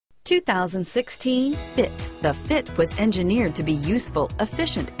2016 Fit. The Fit was engineered to be useful,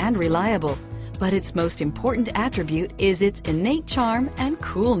 efficient, and reliable, but its most important attribute is its innate charm and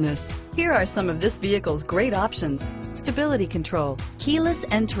coolness. Here are some of this vehicle's great options: stability control, keyless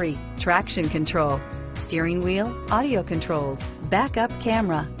entry, traction control, steering wheel audio controls, backup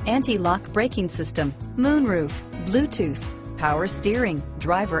camera, anti-lock braking system, moonroof, Bluetooth, power steering,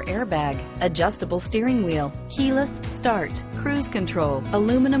 driver airbag, adjustable steering wheel, keyless start, cruise control,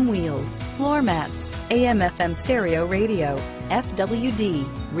 aluminum wheels, floor mats, AM/FM stereo radio, FWD,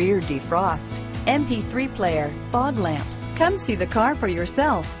 rear defrost, MP3 player, fog lamps. Come see the car for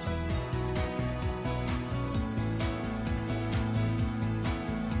yourself.